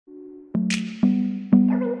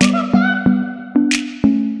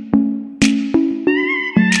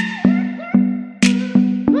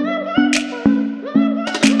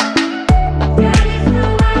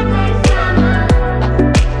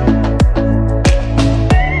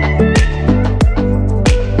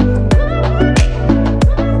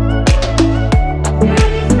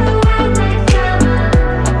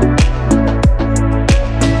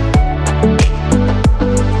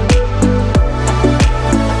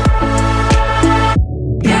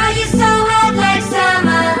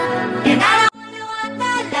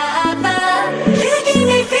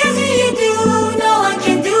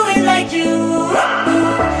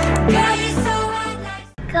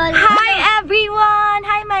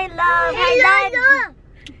love. Hi, Dad.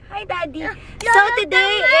 Hi, Daddy. So,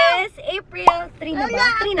 today is April 3 na ba?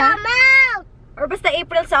 3 na? Or basta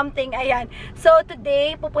April something, ayan. So,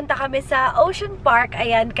 today, pupunta kami sa Ocean Park,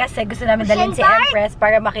 ayan, kasi gusto namin dalhin si Empress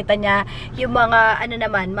para makita niya yung mga, ano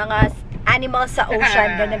naman, mga animals sa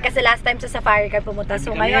ocean, ganyan. Kasi last time sa safari kami pumunta.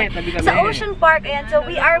 So, ngayon, sa Ocean Park, ayan. So,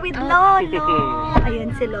 we are with Lolo.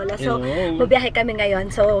 Ayan si Lola. So, mabiyahe kami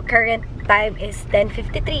ngayon. So, current time is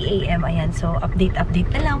 10:53 AM. Ayan. So, update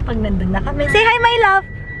na lang pag nandun na kami. Say hi, my love!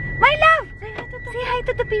 My love! Say hi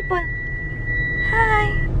to the people.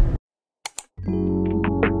 Hi!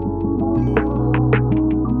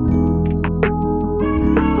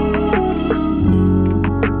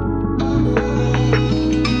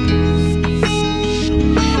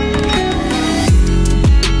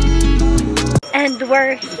 And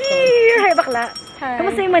we're here! Hi, bakla! Hi!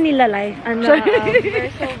 Kamusta yung Manila life? We're so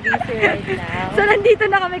busy right now. So, nandito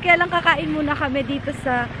na kami. Kaya lang kakain muna kami dito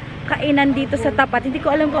sa kainan dito sa tapat. Hindi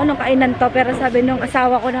ko alam kung anong kainan to, pero sabi nung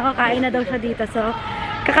asawa ko nakakain na daw siya dito. So,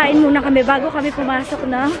 kakain muna kami bago kami pumasok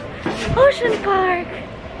ng Ocean Park.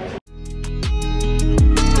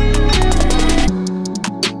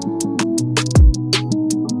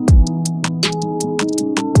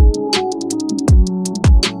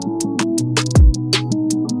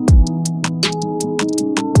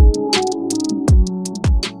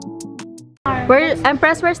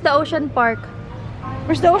 Empress, where's the Ocean Park?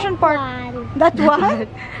 Where's the Ocean Park? That one?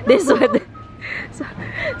 This one.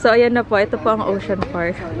 So, ayan na po. Ito po ang Ocean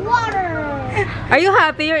Park. Water! Are you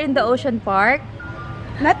happy you're in the Ocean Park?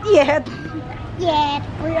 Not yet.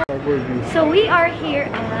 So, we are here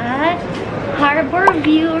at Harbor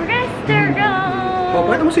View Restaurant. Oh,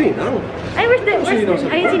 bakit mo sininang? Ay, where's the...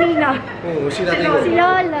 Ay, si Nina. Si Lolo. Si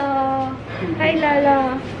Lolo. Hi,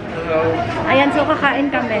 Lolo. Ayan, so kakain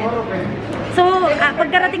kami. So,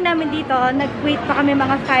 pagkarating namin dito, nag-wait pa kami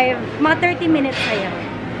mga 30 minutes kaya.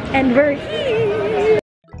 And we're here!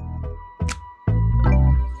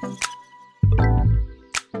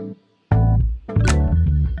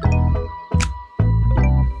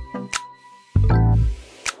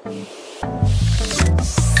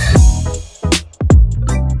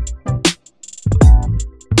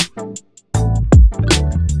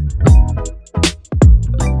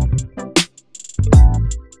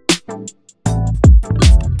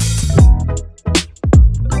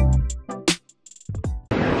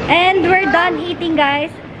 And we're done eating,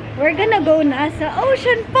 guys. We're gonna go na sa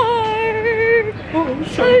Ocean Park!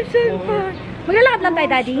 Ocean Park! Maglalakad lang tayo,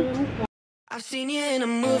 Daddy. I've seen you in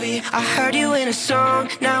a movie, I heard you in a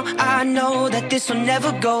song. Now I know that this will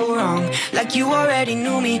never go wrong. Like you already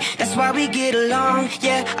knew me, that's why we get along.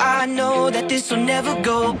 Yeah, I know that this will never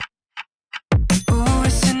go. Ooh,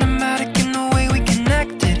 it's cinematic in the way we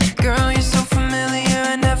connected. Girl, you're so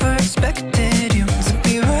familiar, I never expected you to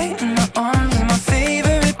be right in my arms. And my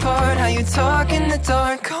favorite part, how you talk in the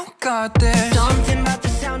dark. Oh God, there's something about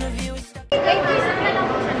the sound of you.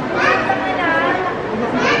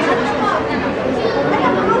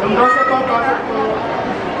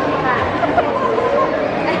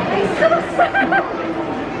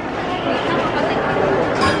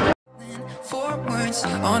 Forwards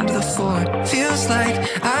onto the floor. Feels like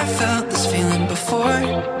I felt this feeling before.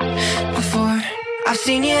 I've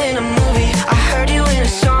seen you in a movie, I heard you in a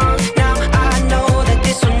song. Now I know that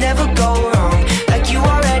this will never go wrong. Like you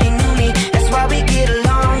already knew me, that's why we get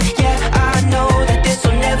along. Yeah, I know that this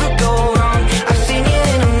will never go wrong. I've seen you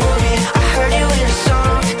in a movie, I heard you in a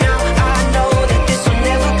song. Now I know that this will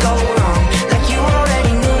never go wrong. Like you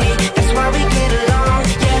already knew me, that's why we get along.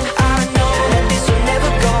 Yeah, I know that this will never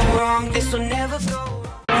go wrong. This will never go wrong.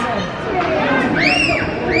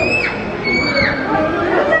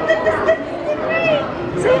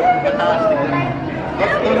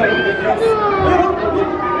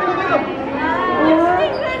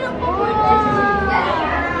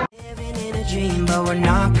 Living in a dream, but we're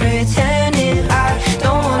not pretending. I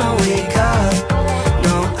don't wanna wake up.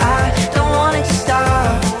 No, I don't want it to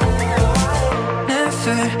stop.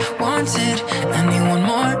 Never wanted anyone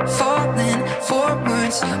more. Falling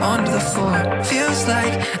forwards onto the floor. Feels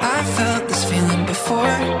like I felt this feeling before.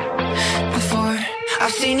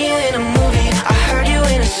 I've seen you in a movie, I heard you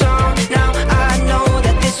in a song. Now I know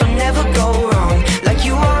that this will never go wrong. Like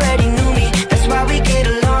you already knew me, that's why we get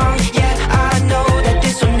along. Yeah, I know that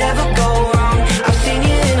this will never go wrong. I've seen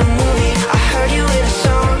you in a movie, I heard you in a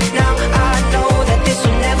song. Now I know that this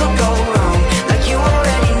will never go wrong. Like you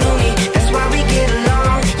already knew me, that's why we get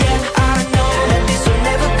along. Yeah, I know that this will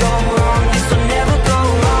never go wrong. This will never go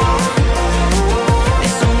wrong.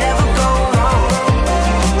 This will never go wrong.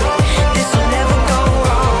 This will never go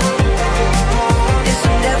wrong. This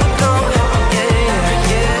will never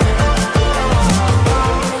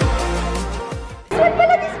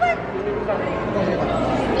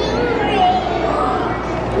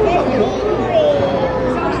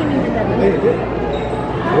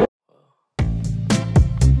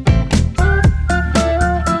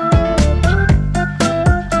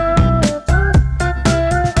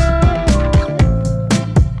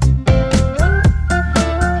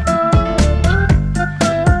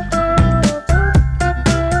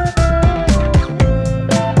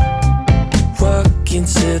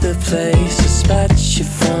into the place, a spot you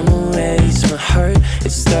from a ways. My heart, it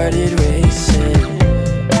started racing.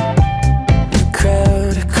 The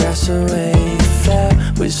crowd across the way, the flat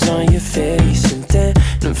was on your face, and then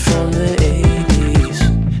from the 80s.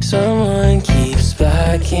 Someone keeps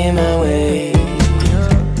blocking my way.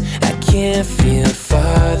 I can't feel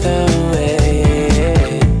farther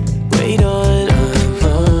away. Wait on a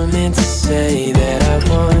moment to say that I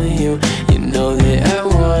want you. You know that I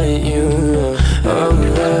want you. Oh,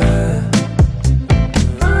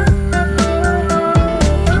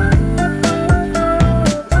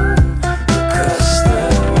 across the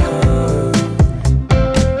road.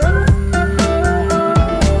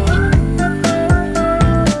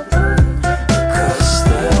 Across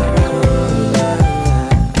the road.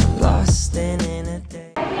 Lost in a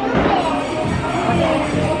day.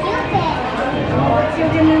 What's your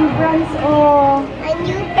remembrance? Oh. A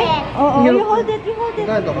new pet. Oh, you hold it, you hold it.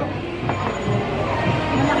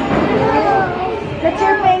 That's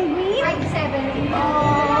your penguin? I'm 7. Oh.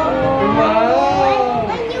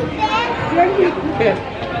 A new pet. Your new pet.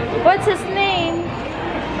 What's his name?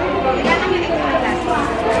 I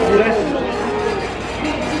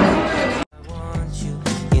want you.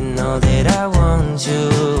 You know that I want you.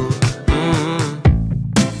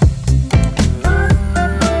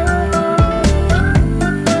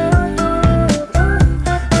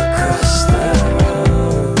 Across the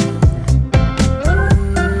road.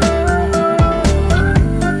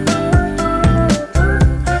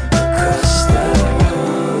 Across the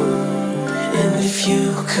road. And if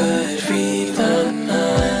you could read my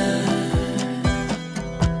mind,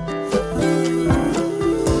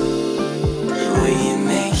 will you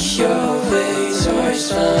make your way towards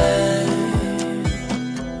mine?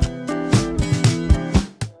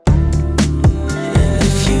 And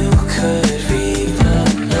if you could read my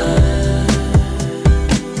mind,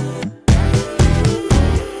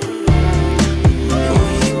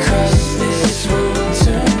 will you cross this room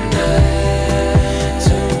tonight?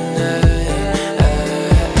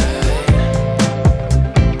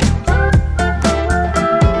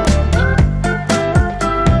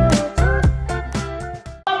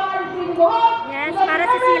 Yes, para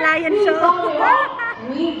sa Sea Lion Show.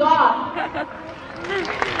 We got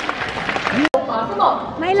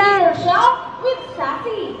My love. Shop with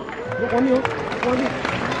Sassy.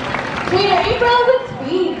 Queen April with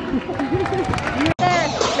Speed.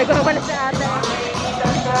 Nagpapabalik sa ate.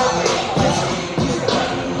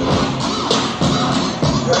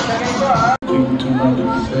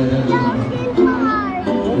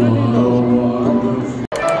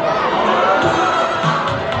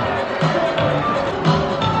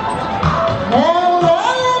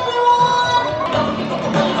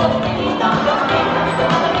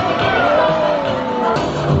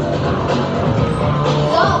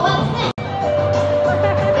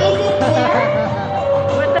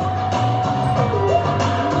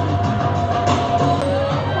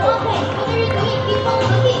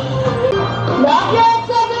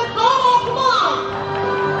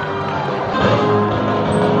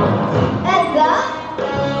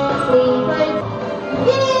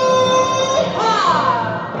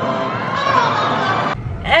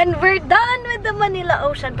 And we're done with the Manila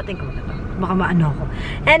Ocean. Pating ko na to. Baka maano ako.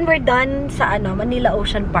 And we're done sa Manila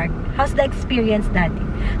Ocean Park. How's the experience, Daddy?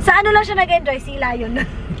 Sa ano lang siya nag-enjoy? Sea Lion.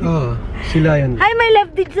 Oh, Sea Lion. Hi, my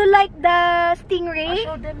love. Did you like the stingray?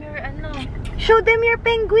 Show them your Show them your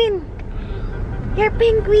penguin. Your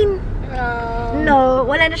penguin. No,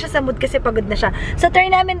 wala na siya sa mood kasi pagod na siya. So,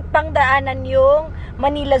 try namin pang daanan yung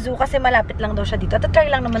Manila Zoo kasi malapit lang daw siya dito. At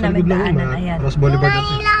try lang naman namin daanan. Ayan. Ross Boulevard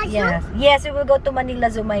natin. Yes. Yes, we will go to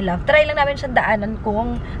Manila Zoo, my love. Try lang namin siyang daanan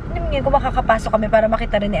kung makakapasok kami para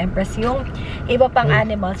makita rin ni Empress yung iba pang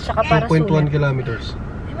animals. Tsaka para 2.1 sulit. kilometers.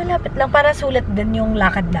 Ay, malapit lang. Para sulit din yung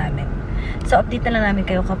lakad namin. So, update na lang namin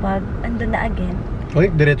kayo kapag andun na again.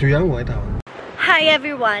 Okay, diretso yan. White House. Hi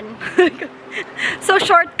everyone! So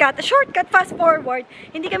shortcut, fast forward.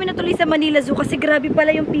 Hindi kami natuloy sa Manila Zoo kasi grabe pala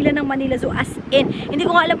yung pila ng Manila Zoo as in. Hindi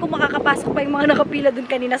ko nga alam kung makakapasok pa yung mga nakapila dun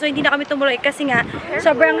kanina. So hindi na kami tumuloy kasi nga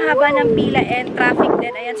sobrang haba ng pila and traffic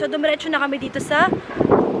din. Ayan, so dumiretso na kami dito sa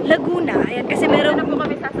Laguna. Ayan, kasi meron na po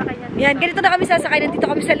kami sasakay. Yan, ganito na kami sasakay. Nandito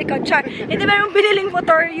kami sa likod. Char. Hindi, meron biniling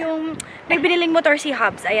motor yung may biniling motor si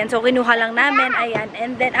Hubs. Ayan, so kinuha lang namin. Ayan,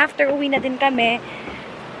 and then after uwi na din kami,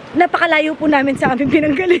 napakalayo po namin sa aming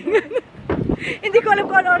pinanggalingan. Hindi ko alam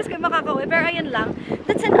kung ano oras kayo makakauwi. Pero ayun lang.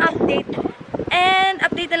 That's an update. And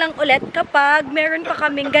update na lang ulit kapag meron pa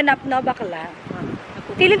kaming ganap na bakla.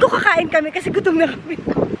 Feeling ko kakain kami kasi gutom na kami.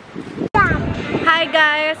 Hi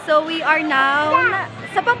guys! So we are now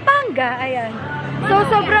sa Pampanga. Ayan. So,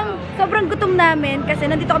 sobrang gutom namin kasi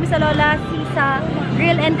nandito kami sa Lola Sisa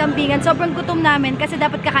Grill and Kambingan. Sobrang gutom namin kasi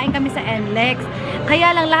dapat kakain kami sa NLEX.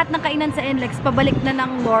 Kaya lang lahat ng kainan sa NLEX, pabalik na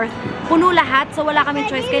ng North. Puno lahat, so wala kaming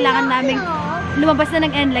choice. Kailangan namin lumabas na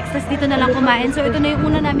ng NLEX, tapos dito na lang kumain. So, ito na yung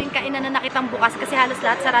una namin kainan na nakitang bukas kasi halos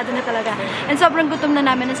lahat sarado na talaga. And sobrang gutom na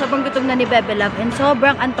namin, and sobrang gutom na ni Bebe Love, and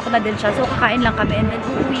sobrang antok na din siya. So, kakain lang kami, and then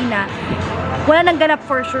uuwi na. Wala nang ganap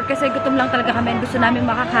for sure kasi gutom lang talaga kami and gusto namin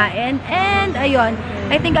makakain. And, ayun,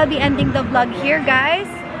 I think I'll be ending the vlog here, guys.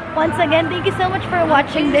 Once again, thank you so much for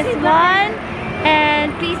watching this one.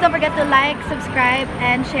 And please don't forget to like, subscribe,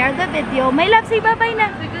 and share the video. My love, say bye-bye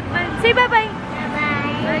na. Say bye-bye.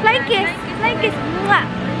 Bye-bye. Flying kiss. Flying kiss. Mwah.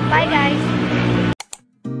 Bye, guys.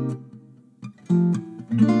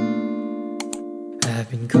 I've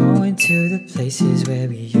been going to the places where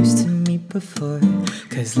we used to meet before,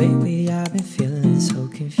 'cause lately I've been feeling so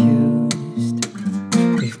confused.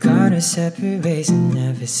 We've gone our separate ways and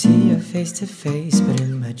never see your face to face, but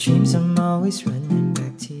in my dreams I'm always running